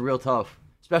 man. That's real tough,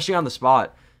 especially on the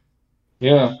spot.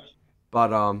 Yeah.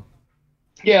 But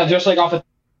Yeah, just like off the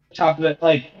top of it,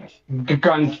 like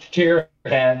gun to your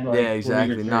head, yeah, like what are your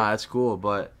exactly. three? Nah, that's cool.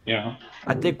 But You know,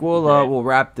 I think great. we'll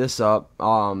wrap this up.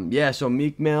 Yeah. So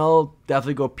Meek Mill,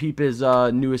 definitely go peep his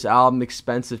newest album,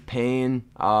 Expensive Pain.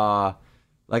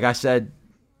 Like I said,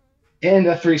 And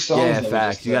the three songs yeah, that we just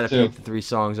facts. You got to did too. peep the 3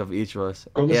 songs of each of us.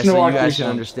 Go Yeah, listen so to you our three guys can songs.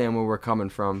 understand where we're coming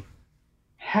from.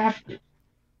 Have to.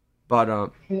 But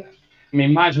Yeah. I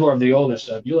mean, mine's more of the older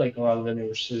stuff. You like a lot of the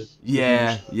newer stuff.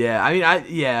 yeah.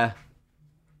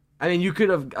 I mean, you could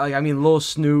have. Like, I mean, Lil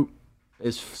Snoop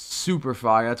is super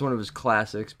fire. That's one of his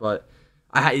classics. But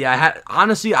I had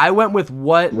honestly, I went with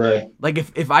what Right. like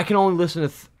if I can only listen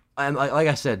to and like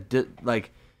I said,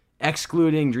 like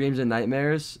excluding Dreams and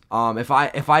Nightmares. If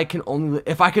I can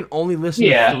only listen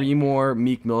Yeah. to 3 more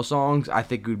Meek Mill songs, I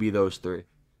think it would be those 3.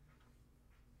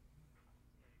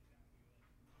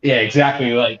 Yeah,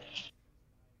 exactly. Like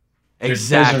your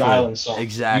Desert Island songs.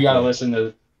 Exactly. You gotta listen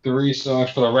to 3 songs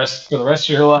for the rest of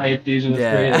your life. These are the 3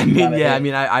 Yeah, that you gotta hit. I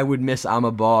mean, I would miss I'm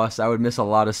a Boss. I would miss a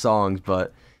lot of songs,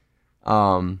 but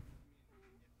I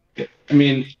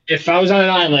mean, if I was on an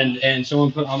island and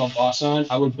someone put I'm a Boss on,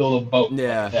 I would build a boat.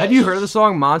 yeah. Like that. Have you heard of the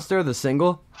song Monster, the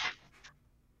single?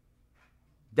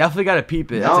 Definitely got to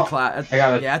peep it. No. That's I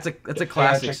gotta- yeah, that's a I gotta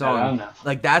classic check that out song. now.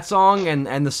 Like that song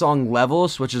and the song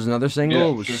Levels, which is another single,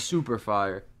 Yeah, was sure. super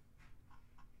fire.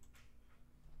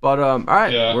 But all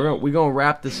right, Yeah. we're gonna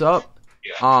wrap this up.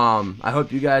 I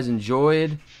hope you guys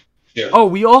enjoyed. Yeah. Oh,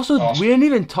 we Awesome. didn't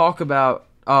even talk about.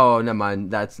 Oh, never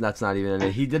mind. That's not even in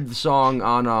it. He did the song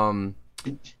on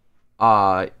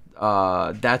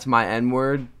That's My N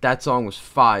Word. That song was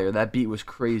fire. That beat was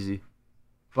crazy.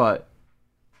 But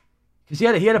cause he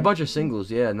had a bunch of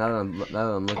singles. Yeah, now that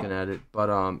I'm looking at it. But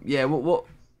yeah, well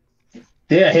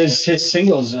Yeah, his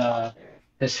singles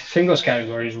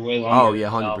category is way longer. oh yeah,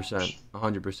 100%,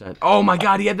 100%. Oh my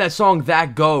God, he had that song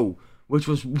That Go, which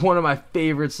was one of my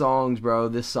favorite songs, bro,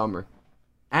 this summer.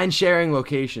 And Sharing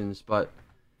Locations, but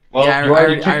Well, yeah, you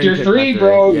already picked your my 3,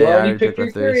 bro. You Yeah, I already picked my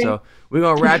your 3. So we're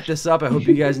gonna wrap this up. I hope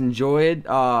you guys enjoyed.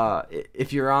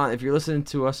 If you're listening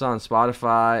to us on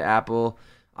Spotify, Apple,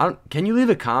 can you leave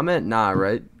a comment? Nah,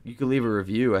 right? You could leave a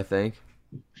review, I think.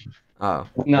 Oh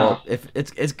No. well, if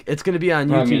it's gonna be on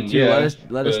YouTube I mean, too. yeah,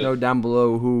 Let us but- know down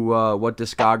below what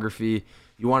discography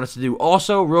you want us to do.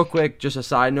 Also, real quick, just a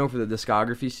side note for the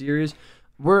discography series,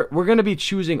 we're gonna be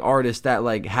choosing artists that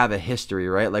like have a history,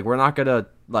 right? Like we're not gonna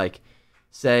like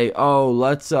say, oh,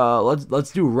 let's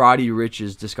do Roddy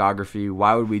Ricch's discography.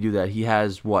 Why would we do that? He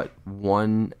has what,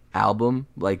 1 album?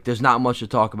 Like there's not much to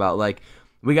talk about. Like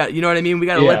we got, you know what I mean? We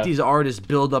got to let Yeah. these artists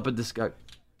build up a discography.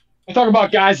 I talk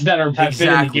about guys that have been in the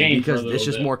Exactly, game because for a little it's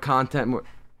just bit. more content, more.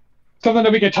 Something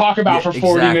that we could talk about Yeah, for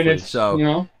 40 exactly. minutes. So, you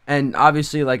know. and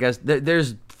obviously, like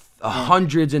there's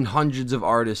hundreds and hundreds of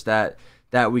artists that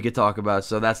we could talk about,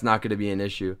 so that's not going to be an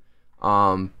issue.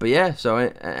 But yeah, so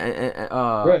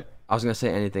Right. I was gonna say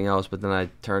anything else, but then I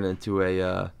turned into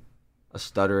a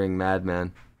stuttering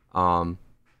madman.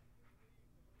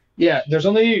 Yeah, there's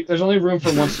only room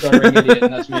for one stuttering idiot,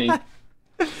 and that's me.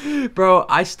 Bro,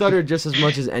 I stutter just as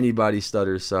much as anybody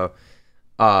stutters, so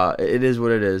it is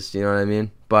what it is. You know what I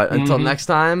mean? But until Mhm. next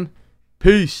time,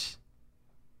 peace.